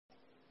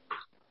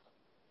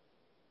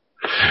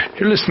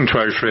You're listening to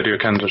Irish Radio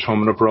Canada at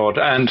Home and Abroad.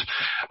 And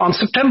on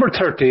September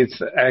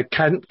 30th,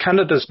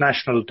 Canada's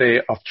National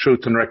Day of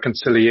Truth and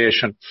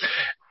Reconciliation,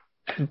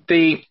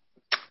 a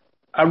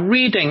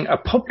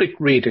public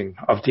reading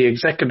of the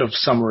executive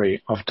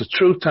summary of the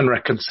Truth and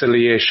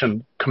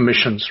Reconciliation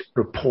Commission's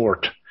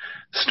report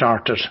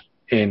started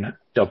in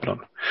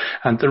Dublin.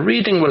 And the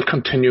reading will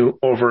continue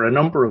over a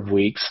number of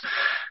weeks,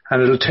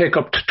 and it'll take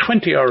up to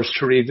 20 hours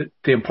to read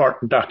the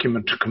important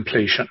document to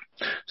completion.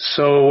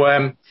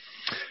 So,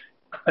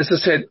 as I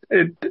said,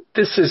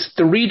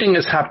 the reading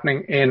is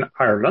happening in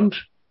Ireland,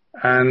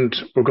 and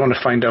we're going to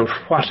find out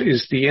what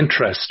is the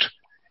interest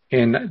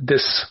in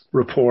this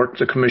report,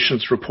 the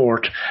Commission's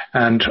report,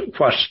 and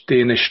what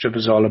the initiative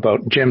is all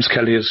about. James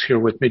Kelly is here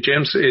with me.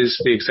 James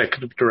is the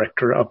Executive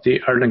Director of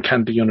the Ireland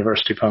Canada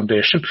University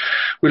Foundation.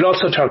 We'll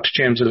also talk to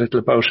James a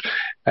little about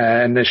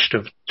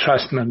initiative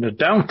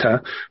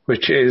TrasnaNadTonnta,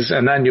 which is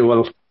an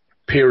annual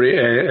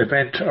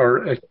event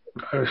or a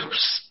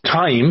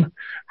time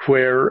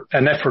where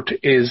an effort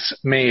is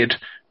made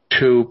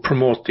to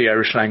promote the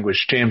Irish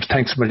language. James,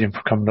 thanks a million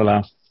for coming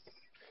along.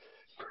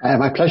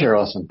 My pleasure,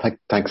 Austin.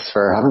 Thanks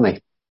for having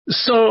me.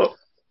 So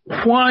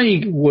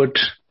why would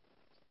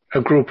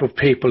a group of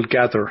people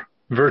gather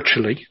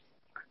virtually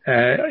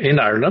in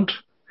Ireland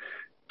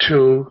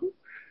to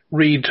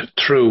read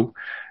through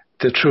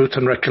the Truth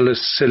and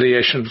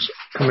Reconciliation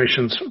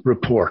Commission's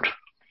report?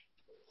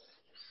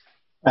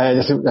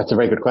 That's a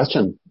very good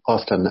question,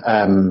 Austin.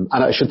 And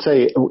I should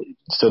say,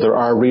 so there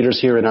are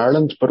readers here in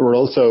Ireland, but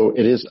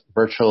it is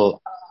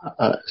virtual,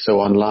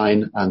 so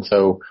online. And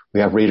so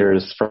we have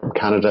readers from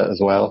Canada as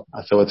well.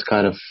 So it's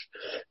kind of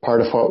part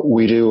of what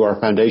we do. Our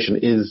foundation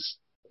is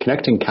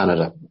connecting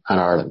Canada and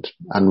Ireland.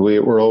 And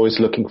we're always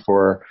looking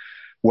for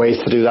ways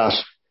to do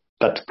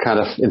that kind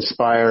of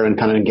inspire and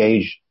kind of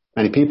engage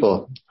many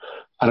people.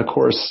 And of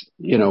course,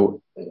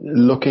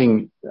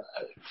 looking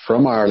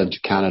from Ireland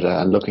to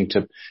Canada and looking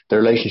to the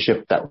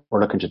relationship that we're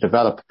looking to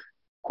develop.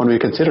 When we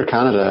consider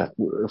Canada,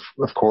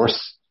 of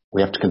course,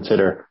 we have to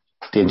consider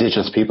the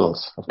Indigenous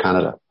peoples of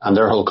Canada and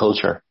their whole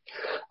culture.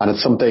 And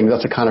it's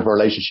that's a kind of a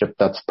relationship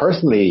that's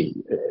personally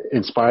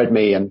inspired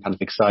me and kind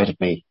of excited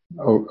me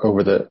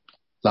over the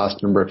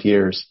last number of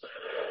years.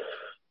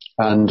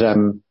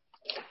 And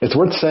it's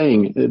worth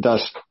saying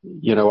that,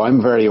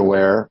 I'm very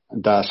aware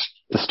that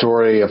the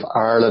story of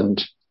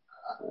Ireland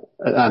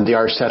and the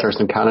Irish settlers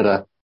in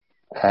Canada,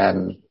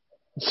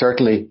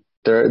 certainly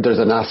there's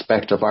an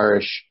aspect of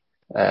Irish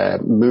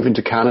moving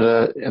to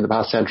Canada in the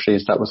past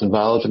centuries that was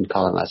involved in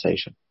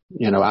colonisation,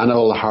 and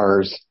all the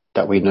horrors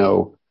that we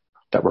know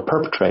that were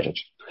perpetrated.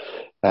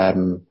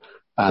 And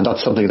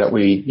that's something that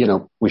we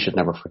should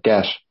never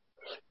forget.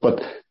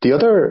 But the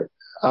other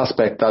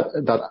aspect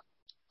that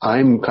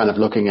I'm kind of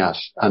looking at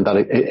and that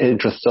it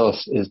interests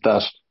us is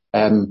that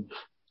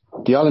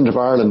the island of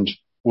Ireland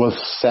was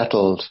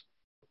settled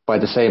by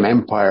the same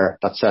empire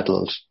that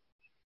settled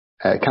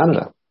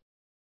Canada.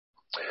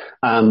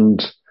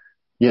 And,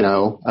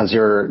 as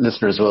your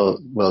listeners will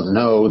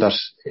know, that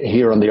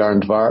here on the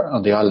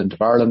island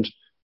of Ireland,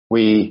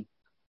 we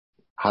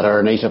had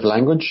our native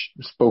language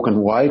spoken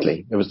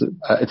widely.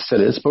 It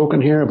still is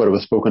spoken here, but it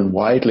was spoken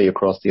widely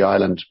across the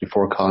island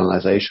before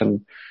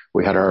colonisation.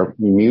 We had our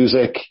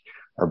music,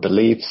 our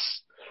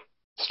beliefs,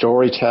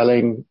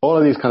 storytelling, all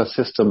of these kind of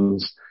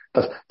systems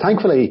that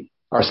thankfully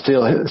are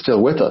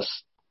still with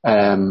us.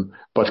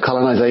 But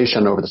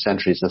colonisation over the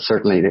centuries has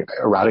certainly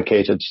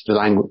eradicated the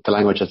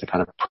language as the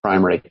kind of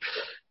primary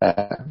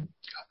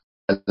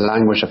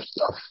language of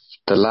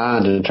the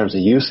land in terms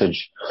of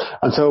usage.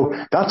 And so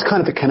that's kind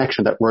of the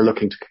connection that we're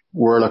looking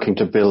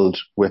to build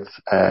with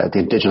the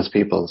Indigenous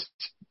peoples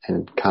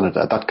in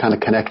Canada. That kind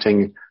of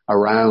connecting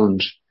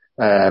around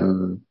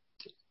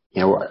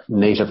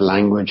native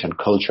language and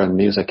culture and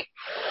music.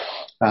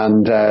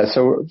 And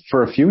so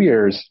for a few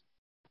years,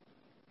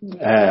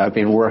 I've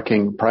been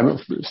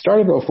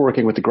started off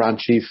working with the Grand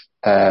Chief,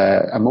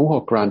 a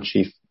Mohawk Grand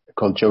Chief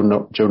called Joe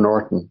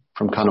Norton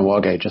from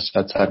Kahnawake, just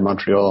outside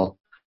Montreal.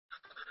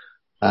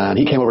 And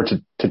he came over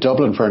to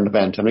Dublin for an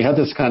event, and we had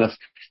this kind of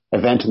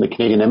event in the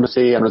Canadian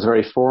Embassy, and it was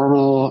very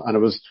formal, and it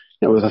was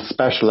a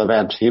special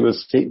event.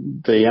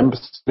 The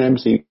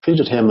embassy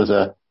treated him as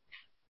a,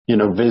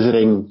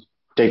 visiting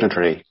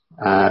dignitary,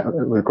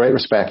 with great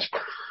respect.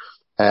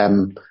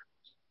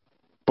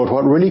 But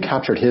what really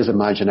captured his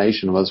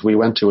imagination was we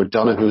went to a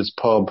Donoghue's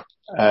pub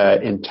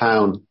in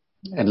town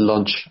in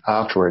lunch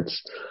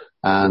afterwards,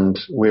 and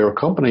we were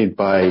accompanied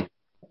by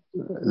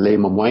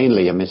Liam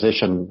Wainley, a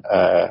musician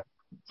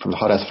from the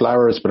Hot House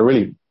Flowers, but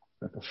really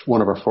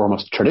one of our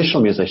foremost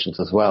traditional musicians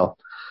as well.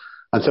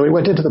 And so we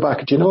went into the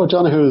back. Do you know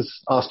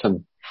Donoghue's,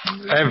 Austin?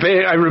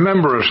 I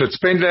remember it. It's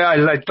been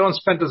I don't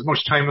spend as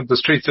much time in the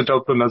streets of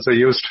Dublin as I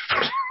used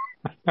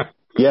to.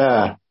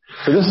 Yeah.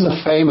 So this is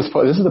a famous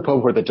pub. This is the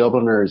pub where the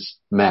Dubliners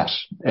met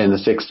in the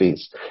 60s.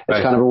 It's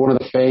right. Kind of one of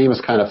the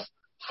famous kind of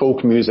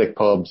folk music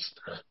pubs.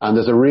 And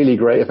there's a really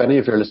great, if any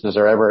of your listeners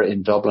are ever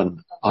in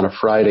Dublin on a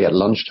Friday at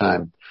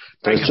lunchtime,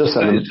 there's just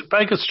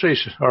Bagot Street.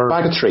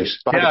 Bagot Street.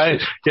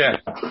 Yeah.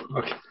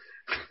 Okay.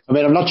 I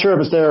mean, I'm not sure if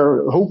it's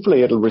there.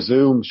 Hopefully it'll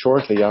resume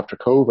shortly after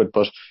COVID,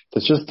 but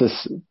there's just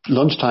this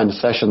lunchtime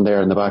session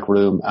there in the back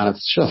room, and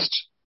it's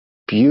just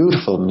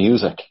beautiful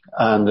music.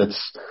 And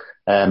it's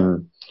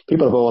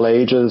people of all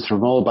ages,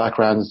 from all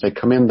backgrounds. They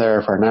come in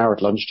there for an hour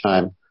at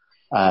lunchtime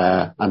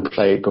and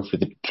go through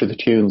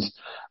the tunes,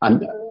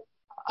 and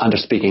they're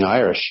speaking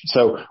Irish.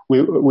 So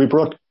we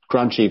brought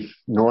Grand Chief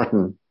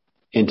Norton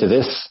into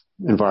this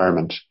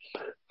environment,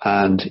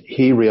 and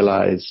he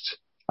realized,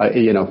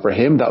 for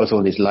him, that was one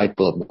of these light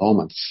bulb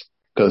moments,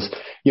 because,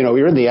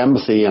 you're in the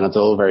embassy and it's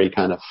all very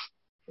kind of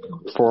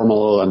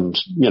formal and,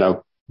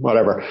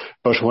 whatever.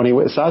 But when he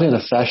sat in a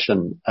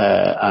session,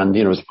 and,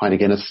 there was a pint of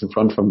Guinness in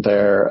front of him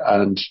there,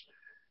 and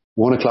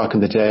 1 o'clock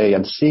in the day,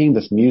 and seeing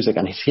this music,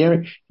 and he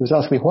was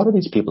asking me, what are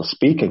these people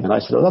speaking? And I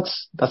said, oh,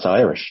 that's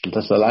Irish.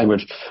 That's the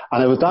language.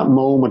 And it was that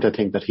moment, I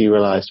think, that he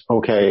realized,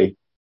 okay,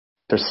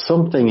 there's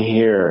something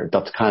here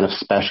that's kind of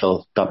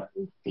special that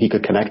he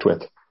could connect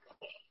with.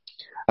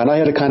 And I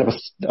had a kind of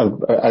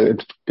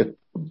a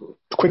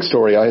quick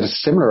story. I had a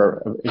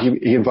similar,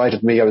 he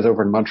invited me, I was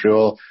over in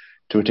Montreal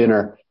to a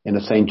dinner in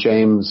the St.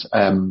 James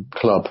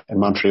Club in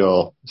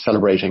Montreal,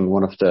 celebrating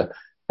one of the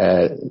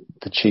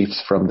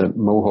chiefs from the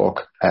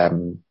Mohawk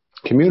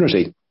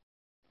community,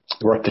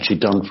 the work that she'd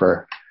done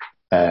for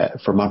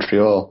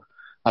Montreal.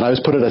 And I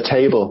was put at a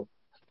table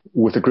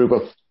with a group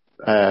of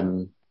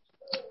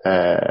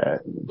a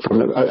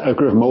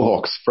group of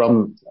Mohawks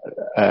from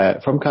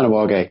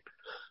Kahnawake.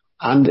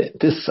 And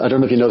this, I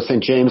don't know if you know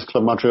St. James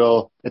Club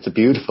Montreal, it's a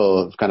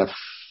beautiful kind of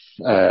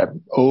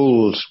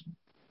old,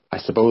 I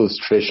suppose,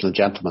 traditional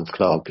gentleman's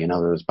club. There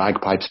was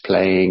bagpipes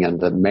playing and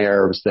the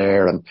mayor was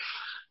there.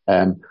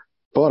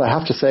 But I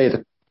have to say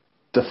that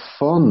the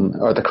fun,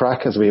 or the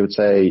crack, as we would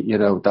say,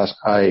 that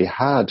I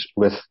had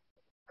with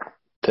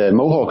the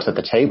Mohawks at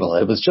the table,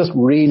 it was just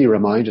really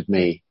reminded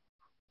me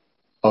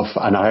of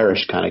an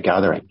Irish kind of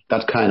gathering,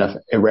 that kind of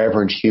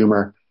irreverent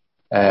humour.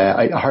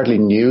 I hardly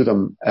knew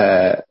them,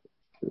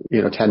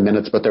 10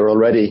 minutes, but they were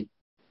already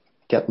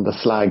getting the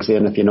slags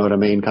in, if you know what I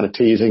mean, kind of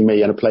teasing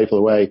me in a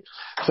playful way.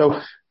 So,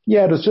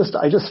 yeah, it was just,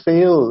 I just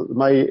feel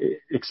my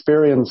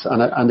experience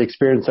and the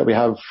experience that we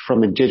have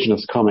from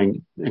Indigenous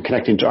coming and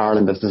connecting to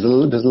Ireland, there's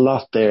a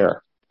lot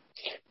there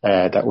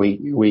that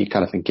we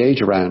kind of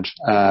engage around,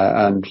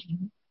 and,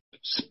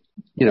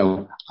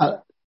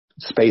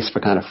 space for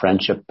kind of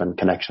friendship and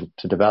connection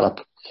to develop.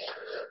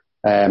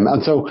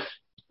 And so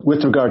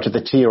with regard to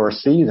the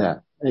TRC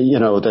then,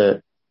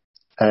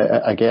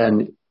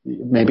 again,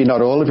 maybe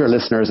not all of your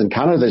listeners in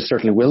Canada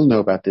certainly will know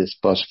about this,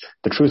 but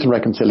the Truth and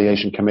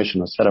Reconciliation Commission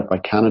was set up by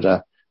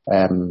Canada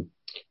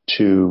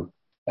to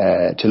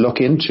look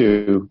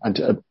into and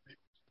to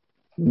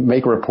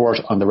make a report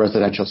on the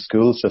residential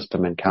school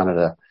system in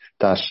Canada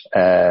that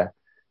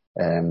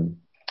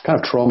kind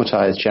of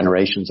traumatized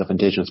generations of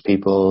Indigenous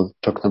people,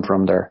 took them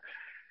from their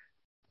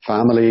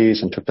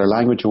families and took their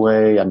language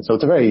away. And so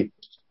it's a very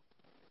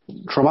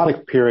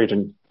traumatic period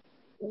in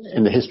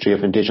the history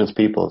of Indigenous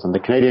peoples. And the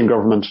Canadian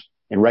government,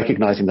 in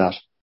recognizing that,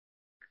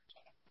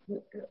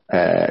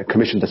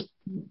 commissioned this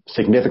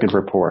significant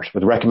report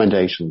with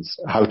recommendations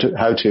how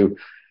to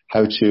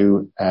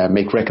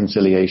make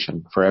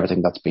reconciliation for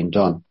everything that's been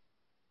done.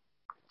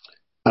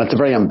 And it's a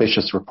very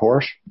ambitious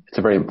report. It's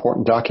a very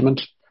important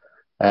document.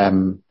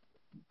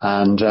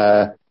 And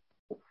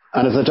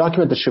it's a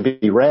document that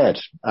should be read.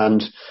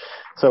 And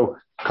so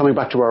coming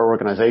back to our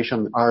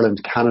organization,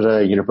 Ireland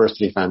Canada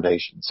University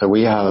Foundation. So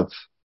we have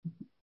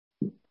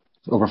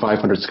over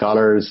 500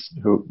 scholars,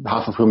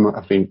 half of whom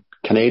have been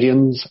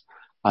Canadians,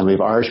 and we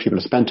have Irish people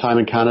who spent time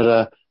in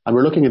Canada. And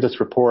we're looking at this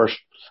report,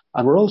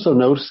 and we're also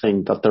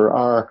noticing that there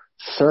are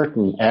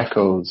certain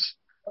echoes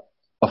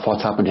of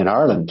what's happened in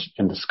Ireland,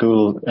 in the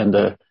school, in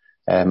the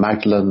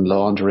Magdalen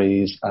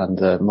laundries and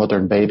the mother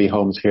and baby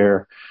homes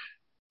here.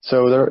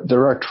 So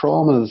there are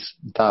traumas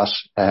that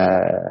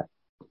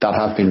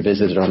have been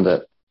visited on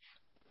the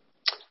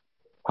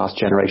past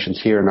generations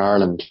here in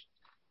Ireland,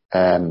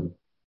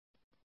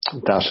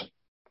 that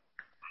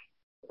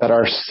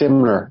are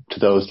similar to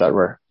those that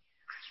were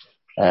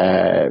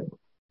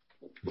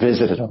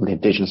visited on the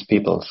Indigenous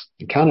peoples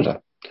in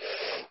Canada.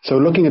 So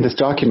looking at this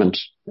document,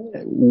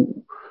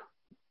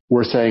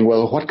 we're saying,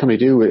 well, what can we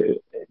do?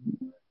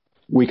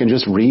 We can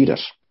just read it.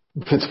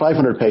 It's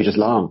 500 pages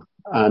long,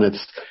 and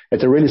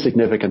it's a really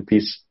significant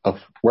piece of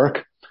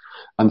work.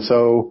 And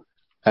so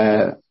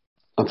on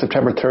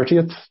September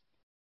 30th,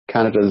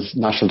 Canada's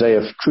National Day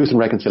of Truth and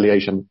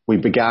Reconciliation, we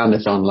began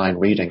this online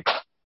reading.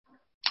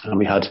 And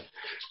we had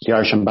the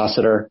Irish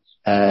Ambassador,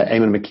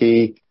 Eamon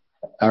McKee,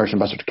 Irish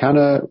Ambassador to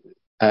Canada,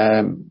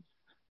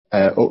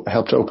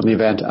 helped to open the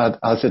event,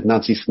 as did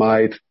Nancy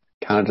Smythe,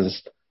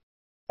 Canada's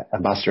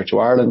Ambassador to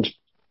Ireland.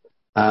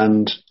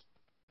 And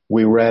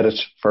we read it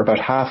for about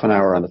half an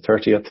hour on the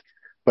 30th,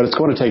 but it's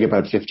going to take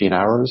about 15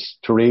 hours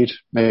to read,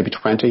 maybe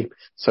 20.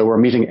 So we're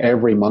meeting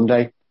every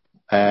Monday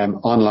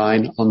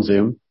online on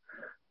Zoom,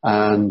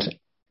 and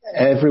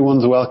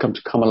everyone's welcome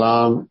to come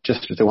along,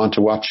 just if they want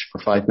to watch for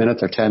 5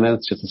 minutes or 10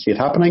 minutes just to see it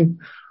happening,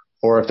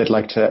 or if they'd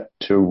like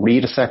to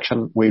read a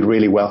section, we'd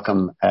really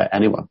welcome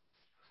anyone.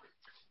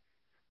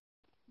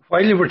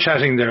 While you were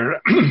chatting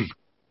there,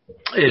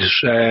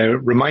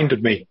 it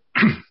reminded me,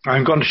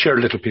 I'm going to share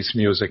a little piece of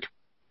music,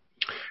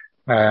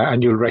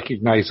 and you'll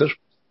recognize it,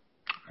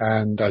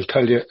 and I'll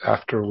tell you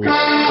after we...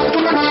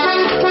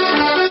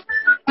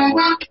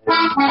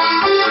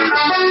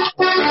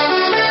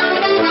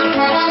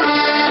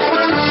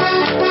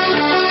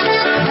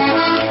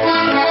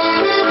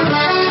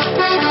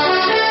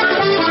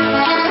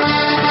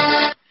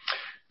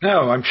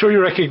 Now, I'm sure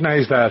you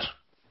recognize that.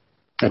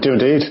 I do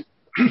indeed.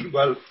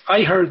 Well,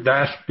 I heard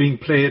that being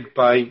played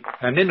by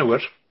an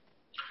Inuit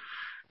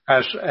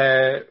at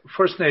a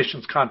First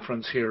Nations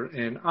conference here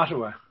in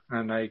Ottawa,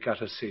 and I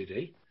got a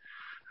CD.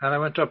 And I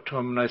went up to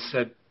him and I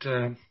said,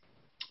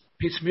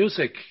 piece of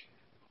music,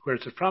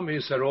 where's it from? He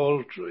said,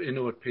 old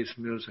Inuit piece of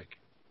music.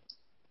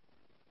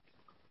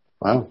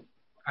 Wow.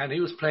 And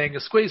he was playing a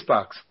squeeze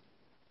box.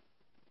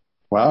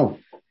 Wow.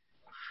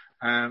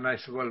 And I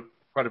said, well,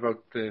 what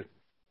about the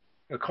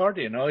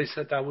accordion? Oh, he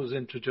said that was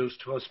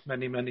introduced to us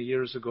many, many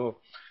years ago,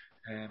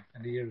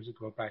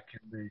 back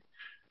in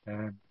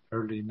the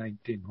early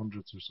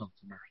 1900s or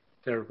something, or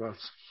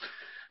thereabouts.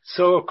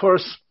 So, of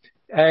course,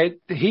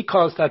 he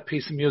calls that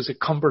piece of music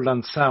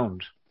Cumberland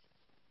Sound.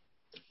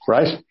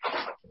 Right.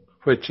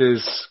 Which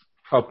is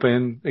up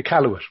in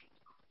Iqaluit.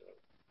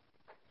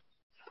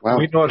 Wow.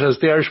 We know it as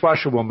the Irish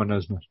washerwoman,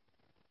 isn't it?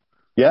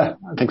 Yeah,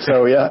 I think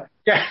so, yeah.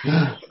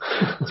 Yeah.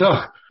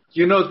 So,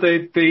 you know,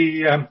 the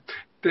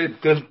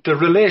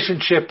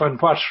relationship and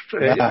what,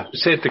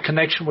 say, the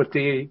connection with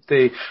the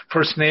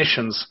First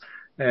Nations,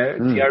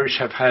 the Irish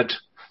have had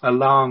a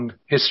long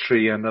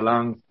history and a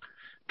long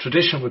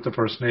tradition with the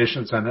First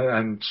Nations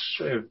and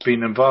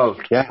been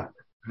involved. Yeah.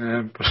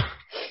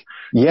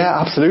 Yeah,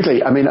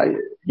 absolutely. I mean,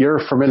 you're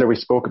familiar, we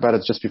spoke about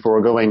it just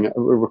before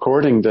we're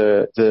recording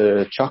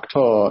the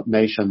Choctaw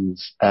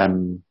Nation's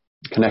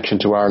connection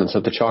to Ireland.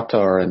 So the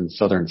Choctaw are in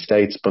southern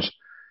states, but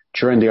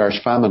during the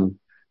Irish famine,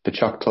 the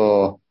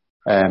Choctaw,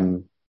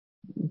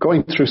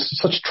 going through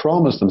such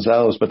traumas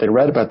themselves, but they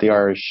read about the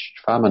Irish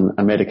famine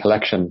and made a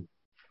collection.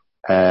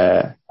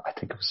 I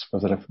think it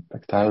was it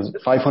like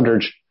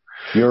 500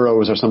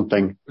 euros or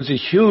something? It was a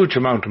huge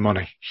amount of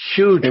money.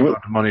 Huge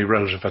amount of money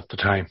relative at the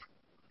time.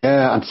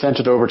 Yeah, and sent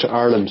it over to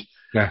Ireland.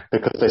 Yeah.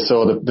 Because they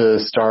saw the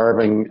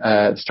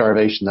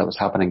starvation that was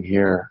happening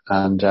here.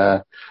 And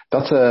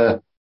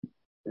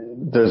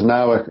there's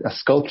now a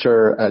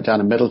sculpture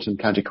down in Middleton,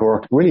 County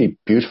Cork, really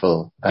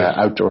beautiful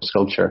outdoor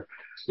sculpture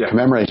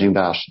commemorating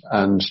that.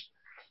 And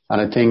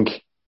I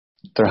think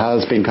there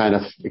has been kind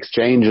of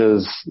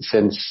exchanges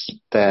since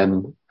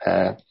then.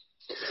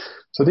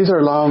 So these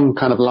are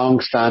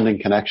long-standing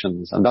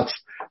connections, and that's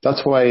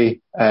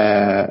why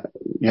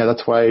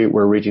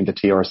we're reading the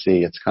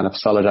TRC. It's kind of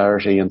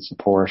solidarity and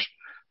support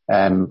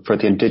for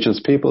the Indigenous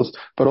peoples,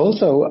 but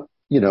also,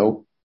 you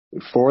know,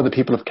 for the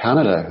people of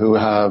Canada who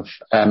have,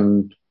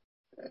 the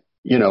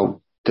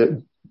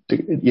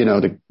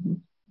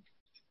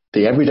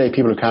everyday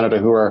people of Canada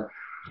who are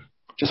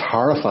just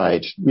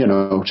horrified, you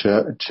know,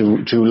 to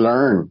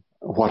learn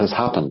what has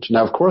happened.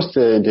 Now, of course,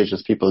 the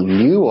Indigenous people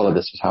knew all of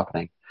this was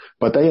happening,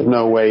 but they had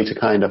no way to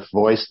kind of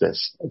voice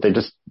this. They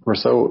just were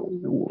so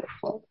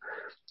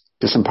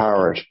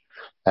disempowered.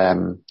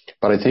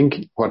 But I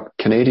think what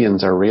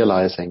Canadians are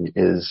realizing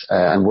is,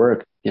 and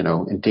we're, you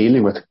know, in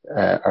dealing with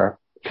our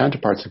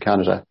counterparts in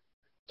Canada,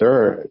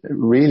 they're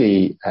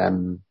really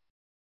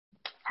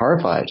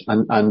horrified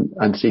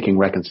and seeking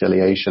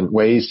reconciliation,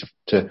 ways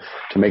to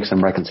make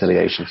some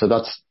reconciliation. So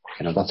that's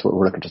what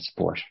we're looking to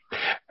support.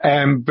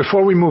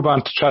 Before we move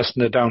on to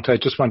TrasnaNadTonnta, I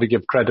just want to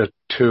give credit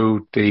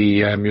to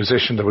the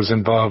musician that was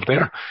involved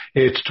there.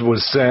 It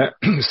was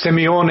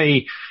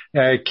Simeone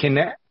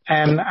Kenanak.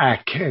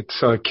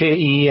 It's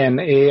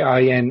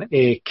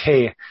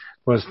Kenainaak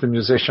was the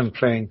musician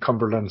playing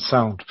Cumberland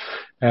Sound.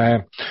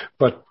 And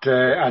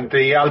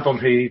the album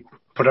he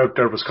put out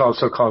there was called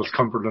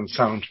Cumberland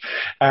Sound.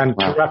 And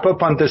to wrap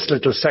up on this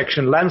little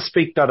section,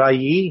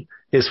 landspeak.ie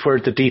is where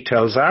the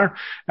details are.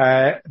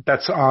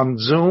 That's on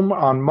Zoom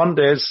on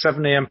Mondays,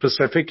 7 a.m.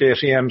 Pacific,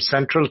 8 a.m.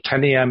 Central,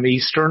 10 a.m.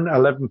 Eastern,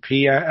 11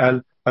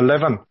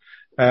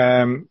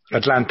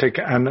 Atlantic,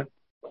 and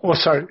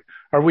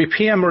are we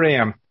PM or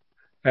AM?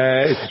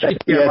 It's 3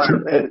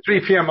 p.m.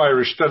 3 p.m.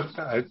 Irish.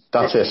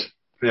 That's it.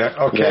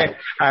 Yeah, okay. Yeah.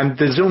 And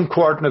the Zoom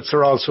coordinates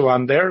are also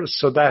on there.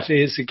 So that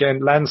is,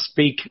 again,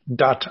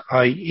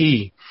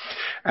 landspeak.ie.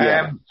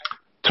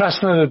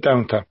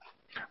 TrasnaNadTonnta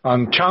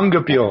on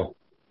Chongabio.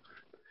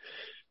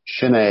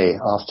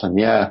 Sinead Austin,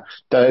 yeah.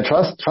 The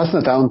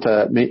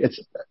TrasnaNadTonnta,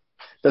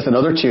 there's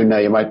another tune now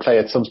you might play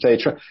at some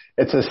stage.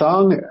 It's a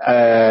song,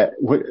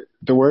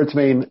 the words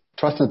mean,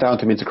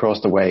 TrasnaNadTonnta means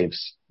across the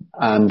waves.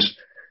 And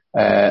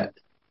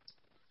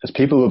as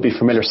people will be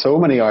familiar, so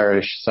many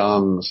Irish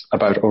songs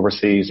about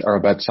overseas are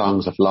about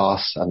songs of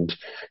loss and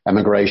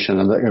emigration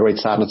and the great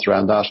sadness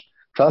around that.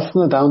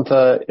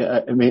 TrasnaNadTonnta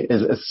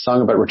is a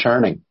song about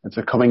returning. It's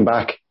a coming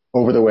back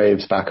over the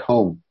waves back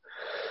home.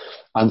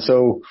 And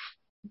so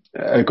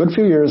a good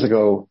few years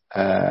ago,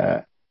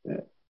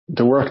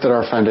 the work that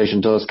our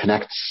foundation does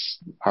connects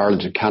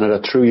Ireland and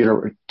Canada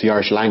through the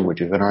Irish language.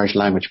 We have an Irish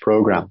language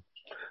program,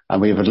 and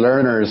we have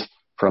learners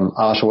from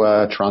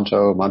Ottawa,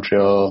 Toronto,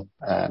 Montreal,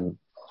 the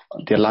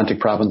Atlantic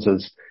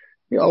provinces.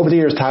 Over the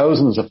years,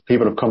 thousands of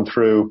people have come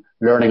through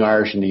learning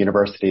Irish in the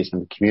universities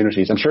and the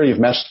communities. I'm sure you've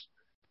met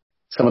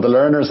some of the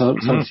learners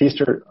on some of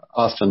Easter,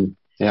 Austin.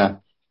 Yeah.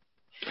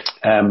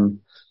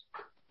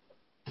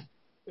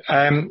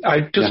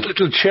 I just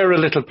share a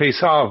little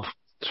piece of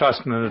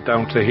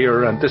TrasnaNadTonnta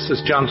here, and this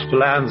is John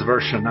Spillan's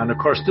version. And of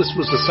course, this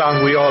was the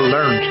song we all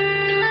learned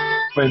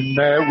when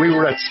we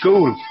were at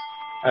school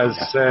as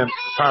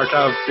part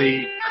of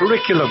the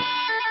curriculum.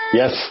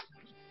 Yes.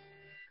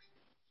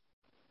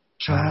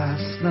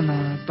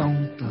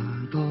 TrasnaNadTonnta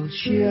dul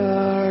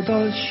shear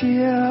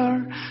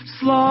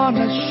slán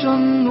leis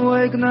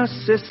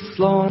nuignas is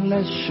slán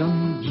leis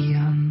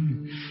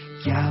gian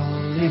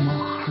Gal mo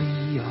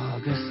chrí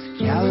agus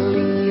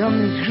galí an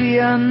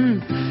chrían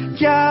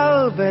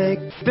gal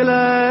bheith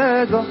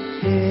bille go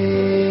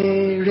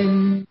héirin.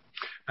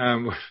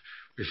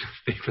 We should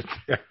leave it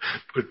there.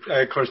 But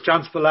of course,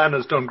 John Spillan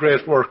has done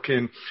great work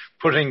in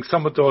putting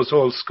some of those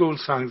old school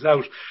songs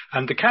out.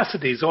 And the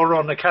Cassidys,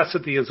 Orona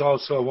Cassidy, is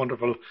also a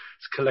wonderful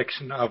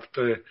collection of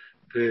the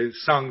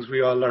songs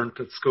we all learnt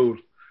at school.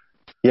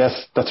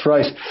 Yes, that's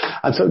right.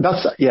 And so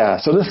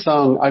so this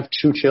song, I have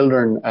two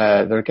children,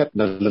 they're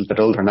getting a little bit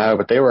older now,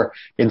 but they were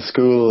in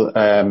school,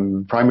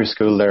 primary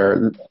school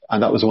there,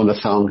 and that was one of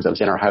the songs that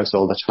was in our house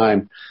all the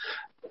time,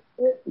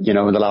 in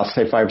the last,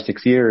 say, 5 or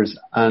 6 years.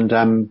 And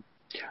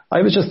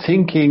I was just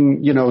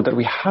thinking, that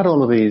we had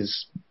all of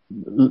these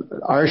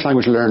Irish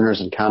language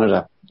learners in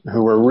Canada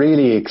who were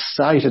really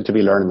excited to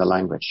be learning the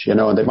language,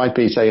 and they might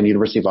be, say, in the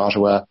University of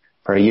Ottawa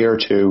for a year or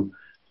two,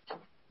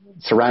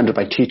 surrounded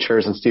by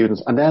teachers and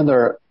students, and then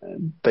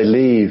they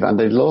leave and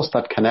they've lost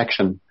that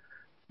connection,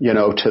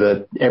 to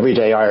the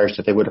everyday Irish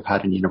that they would have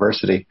had in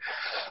university.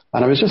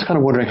 And I was just kind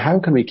of wondering, how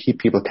can we keep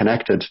people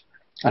connected,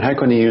 and how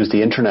can we use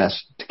the internet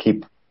to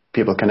keep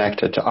people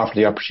connected, to offer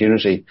the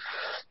opportunity?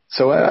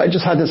 So I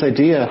just had this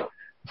idea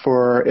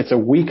it's a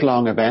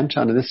week-long event,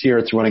 and this year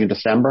it's running in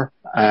December,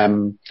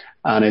 and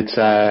it's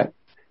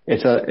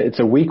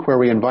a week where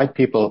we invite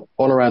people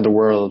all around the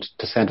world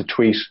to send a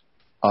tweet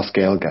as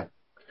Gaeilge.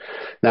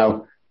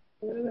 Now,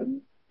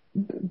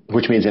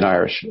 which means in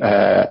Irish.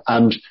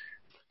 And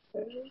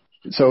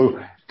so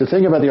the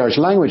thing about the Irish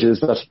language is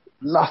that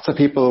lots of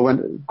people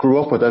grew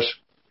up with it,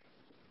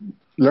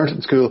 learned it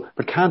in school,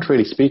 but can't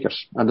really speak it.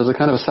 And there's a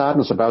kind of a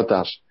sadness about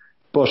that.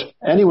 But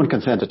anyone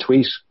can send a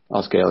tweet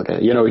as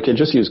Gaeilge. You can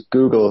just use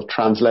Google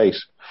Translate.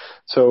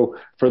 So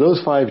for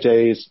those 5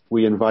 days,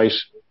 we invite,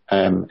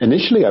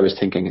 initially I was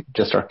thinking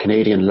just our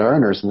Canadian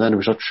learners, and then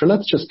we thought, sure,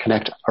 let's just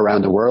connect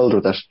around the world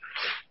with it.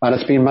 And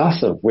it's been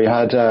massive.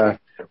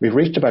 We've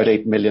reached about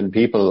 8 million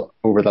people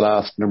over the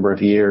last number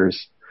of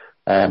years.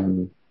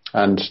 And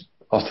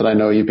Austin, I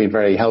know you've been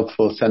very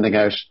helpful sending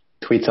out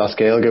tweets as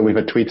Gaeilge. We've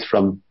had tweets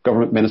from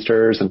government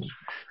ministers and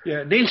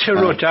Níl sé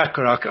roideach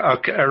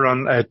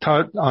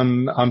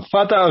on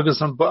fada agus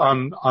on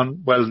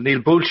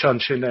Níl Búlsean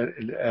sin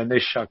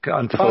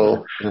on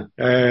fada.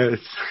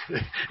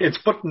 It's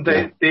putting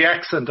the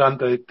accent on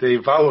the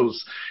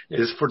vowels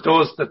is for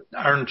those that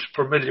aren't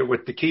familiar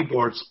with the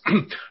keyboards.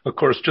 Of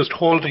course, just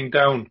holding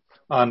down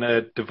on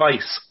a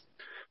device,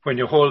 when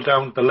you hold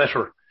down the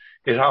letter,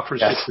 it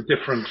offers you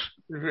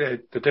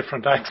the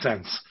different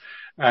accents.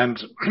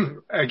 And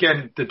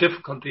again, the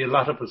difficulty a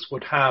lot of us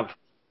would have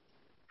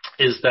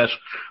is that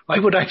I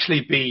would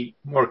actually be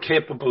more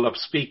capable of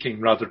speaking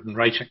rather than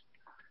writing.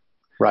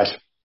 Right.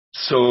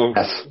 So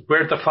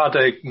where the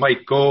fada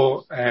might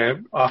go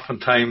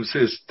oftentimes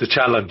is the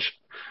challenge.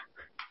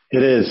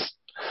 It is.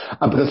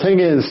 But the thing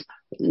is,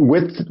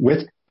 with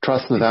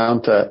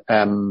TrasnaNadTonnta,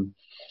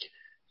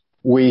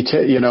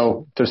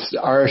 there's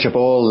Irish of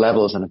all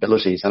levels and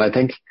abilities. And I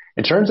think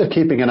in terms of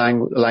keeping a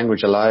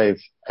language alive,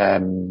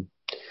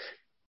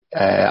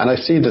 and I've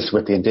seen this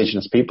with the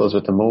indigenous peoples,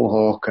 with the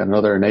Mohawk and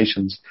other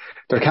nations,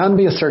 there can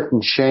be a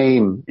certain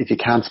shame if you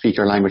can't speak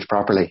your language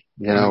properly,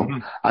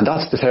 and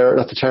that's the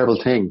terrible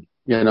thing,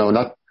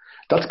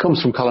 that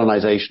comes from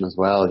colonization as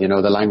well. The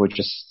language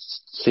is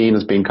seen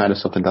as being kind of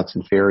something that's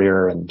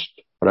inferior and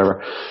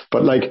whatever.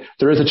 But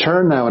there is a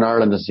turn now in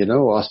Ireland, as you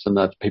know, Austin,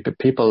 that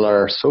people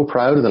are so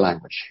proud of the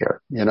language here,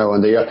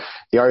 and the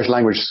Irish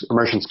language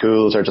immersion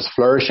schools are just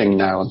flourishing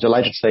now. I'm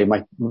delighted to say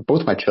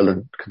both my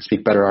children can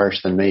speak better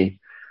Irish than me.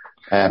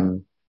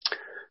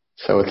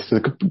 So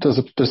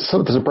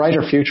there's a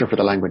brighter future for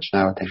the language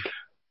now, I think.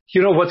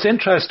 What's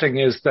interesting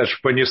is that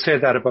when you say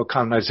that about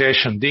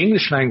colonization, the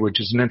English language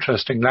is an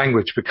interesting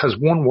language because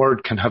one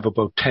word can have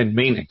about 10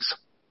 meanings.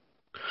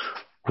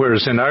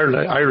 Whereas in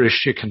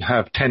Irish, you can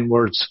have 10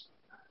 words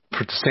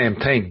for the same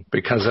thing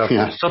because of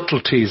the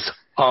subtleties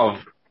of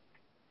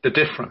the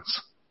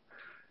difference.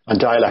 And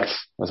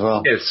dialects as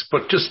well. Yes,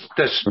 but just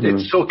that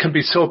it can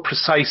be so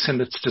precise in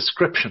its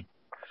description.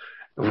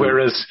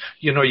 Whereas,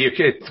 you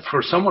get,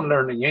 for someone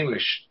learning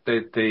English,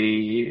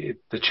 the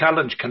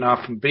challenge can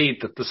often be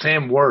that the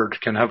same word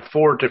can have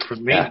 4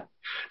 different meanings.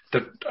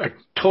 that are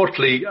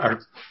totally are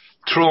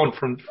thrown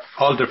from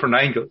all different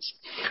angles.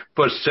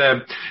 But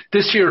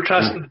this year,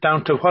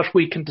 TrasnaNadTonnta, what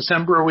week in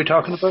December are we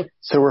talking about?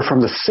 So we're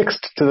from the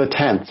 6th to the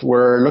 10th.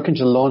 We're looking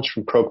to launch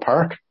from Croke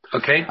Park.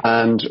 Okay.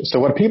 And so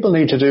what people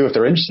need to do if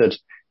they're interested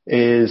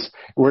is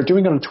we're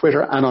doing it on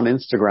Twitter and on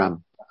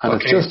Instagram. And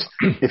okay. It's just,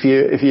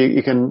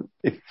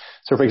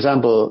 so for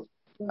example,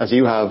 as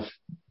you have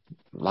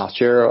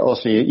last year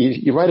also,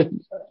 you write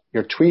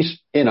your tweet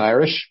in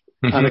Irish,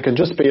 and it can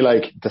just be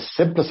like the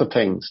simplest of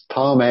things.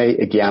 Tá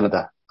mé i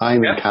Gceanada.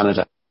 I'm in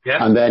Canada.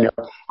 Yeah. And then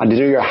you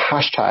do your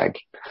hashtag.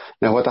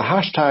 Now what the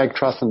hashtag,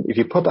 if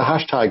you put the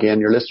hashtag in,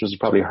 your listeners have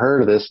probably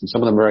heard of this and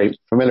some of them are very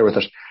familiar with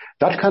it.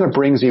 That kind of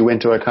brings you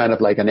into a kind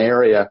of like an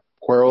area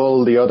where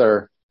all the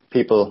other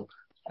people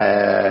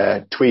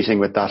tweeting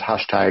with that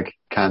hashtag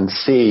can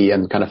see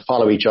and kind of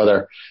follow each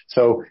other.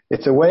 So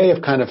it's a way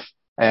of kind of,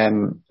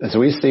 as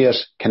we see it,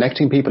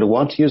 connecting people who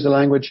want to use the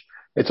language.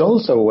 It's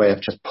also a way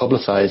of just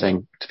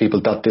publicizing to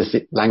people that this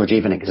language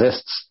even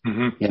exists,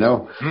 you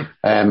know.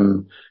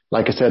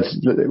 Like I said,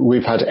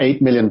 we've had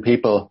 8 million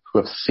people who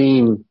have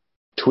seen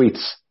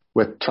tweets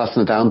with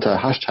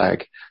TrasnaNadTonnta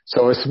hashtag.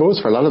 So I suppose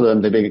for a lot of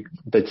them,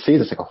 they'd see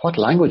this, like, what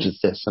language is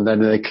this? And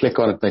then they click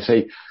on it and they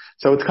say,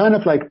 so it's kind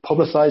of like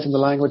publicizing the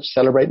language,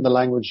 celebrating the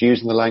language,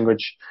 using the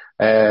language.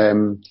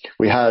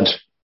 We had,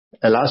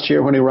 last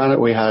year when we ran it,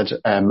 we had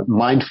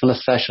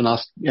mindfulness session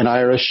in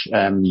Irish,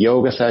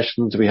 yoga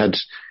sessions. We had,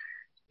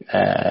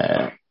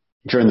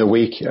 during the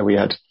week, we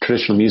had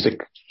traditional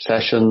music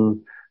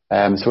session.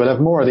 So we'll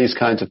have more of these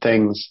kinds of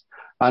things.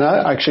 And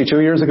actually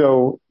 2 years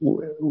ago,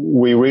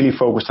 we really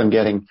focused on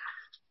getting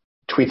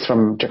tweets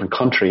from different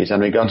countries,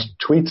 and we got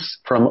tweets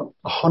from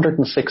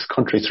 106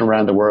 countries from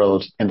around the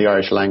world in the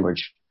Irish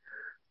language.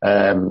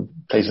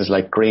 Places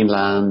like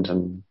Greenland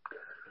and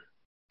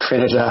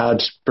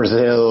Trinidad,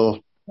 Brazil,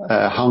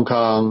 Hong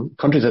Kong,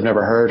 countries I've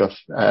never heard of.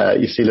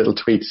 You see little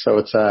tweets. So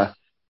it's,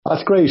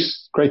 that's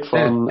great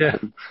fun. Yeah.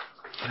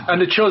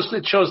 And it shows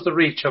the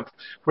reach of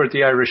where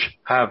the Irish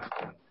have,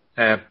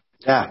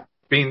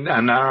 been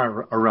and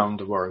are around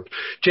the world.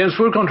 James,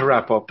 we're going to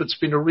wrap up. It's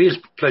been a real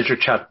pleasure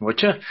chatting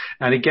with you.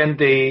 And again,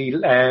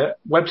 the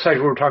website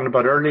we were talking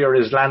about earlier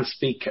is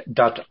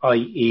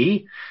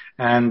landspeak.ie,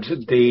 and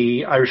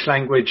the Irish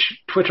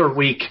language Twitter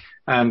week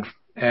and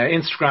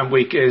Instagram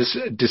week is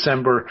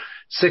December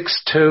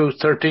 6th to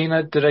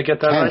 13th. Did I get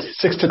that 10th, right?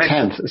 6th to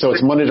 10th. So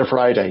it's Monday to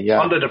Friday. Yeah.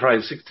 Monday to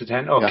Friday, 6 to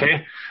 10.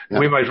 Okay. Yeah.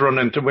 We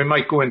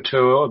might go into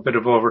a bit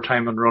of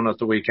overtime and run at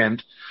the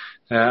weekend.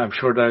 I'm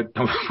sure that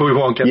we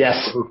won't get.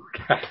 Yes.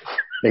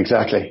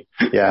 Exactly.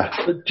 Yeah.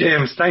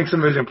 James, thanks a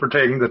million for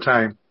taking the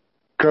time.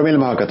 Gurmil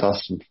Magat,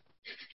 Austin.